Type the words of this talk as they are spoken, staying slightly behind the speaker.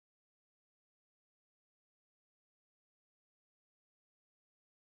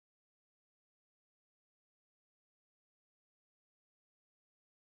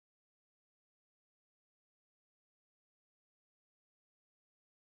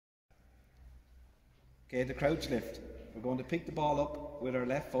Okay, the crouch lift. We're going to pick the ball up with our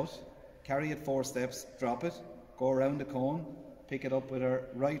left foot, carry it 4 steps, drop it, go around the cone, pick it up with our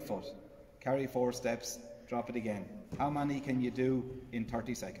right foot, carry 4 steps, drop it again. How many can you do in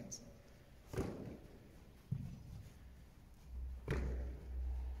 30 seconds?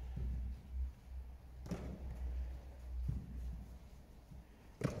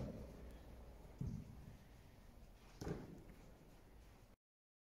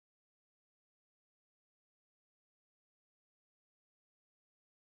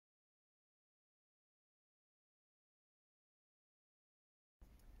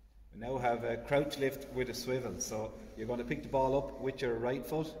 We now have a crouch lift with a swivel. So you're going to pick the ball up with your right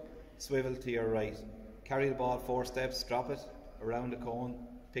foot, swivel to your right. Carry the ball 4 steps, drop it around the cone,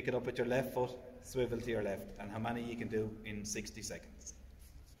 pick it up with your left foot, swivel to your left. And how many you can do in 60 seconds.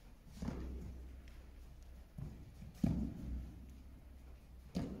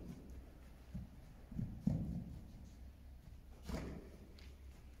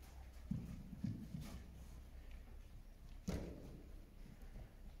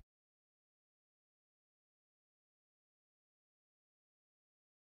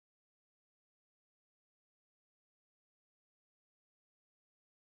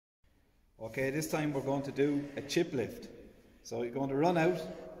 Okay, this time we're going to do a chip lift. So you're going to run out,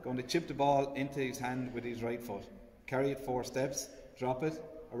 going to chip the ball into his hand with his right foot. Carry it 4 steps, drop it,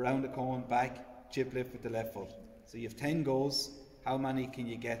 around the cone, back, chip lift with the left foot. So you have 10 goes. How many can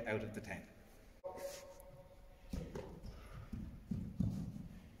you get out of the 10?